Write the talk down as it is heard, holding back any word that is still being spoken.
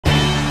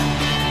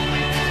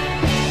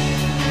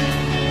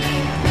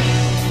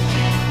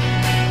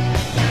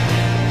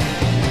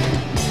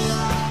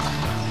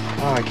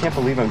I can't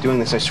believe I'm doing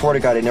this. I swear to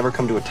God, I'd never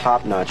come to a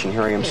Top Notch, and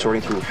here I am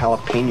sorting through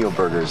jalapeno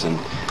burgers and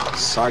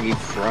soggy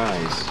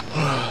fries.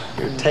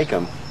 Here, take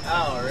them.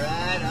 All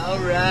right, all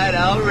right,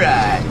 all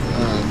right.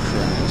 Oh,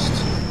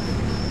 Christ.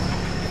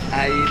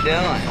 How you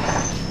doing?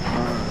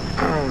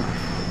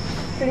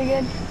 Pretty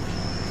good.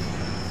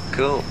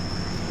 Cool.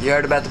 You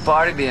heard about the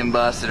party being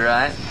busted,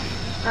 right?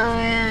 Oh,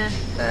 yeah.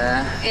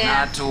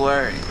 Yeah. Not to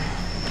worry.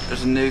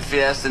 There's a new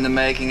fiesta in the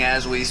making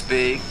as we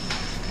speak.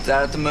 It's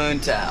out at the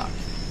Moon Tower.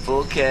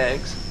 Full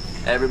kegs.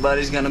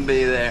 Everybody's gonna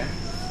be there.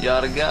 You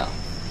ought to go.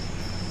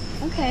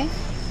 Okay.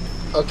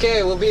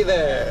 Okay, we'll be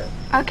there.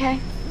 Okay.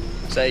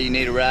 Say you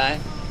need a ride?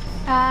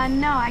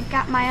 No, I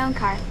got my own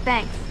car.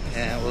 Thanks.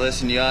 Yeah, well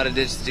listen, you ought to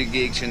ditch the two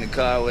geeks you're in the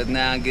car with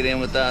now and get in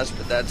with us,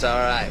 but that's all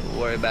right.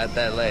 We'll worry about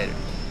that later.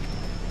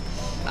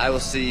 I will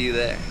see you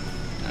there.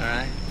 All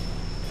right?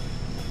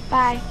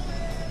 Bye.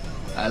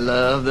 I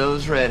love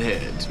those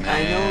redheads, man.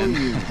 I know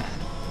you.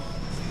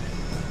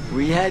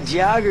 We had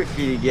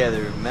geography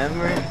together,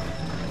 remember?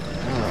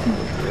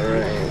 Oh,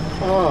 great.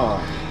 Oh,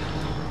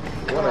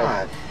 What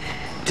God.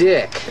 a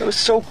dick. It was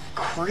so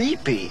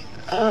creepy.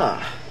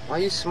 Why are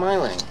you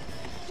smiling?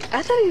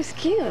 I thought he was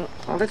cute.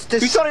 Oh, that's You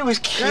thought he was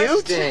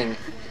cute? disgusting.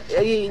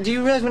 Do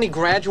you realize when he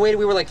graduated,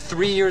 we were like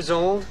 3 years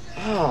old?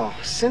 Oh,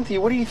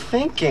 Cynthia, what are you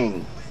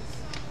thinking?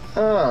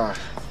 Oh,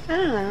 I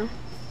don't know.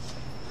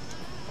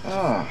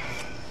 oh,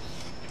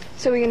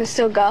 So we're gonna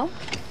still go?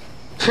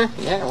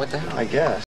 Yeah, what the hell? I guess.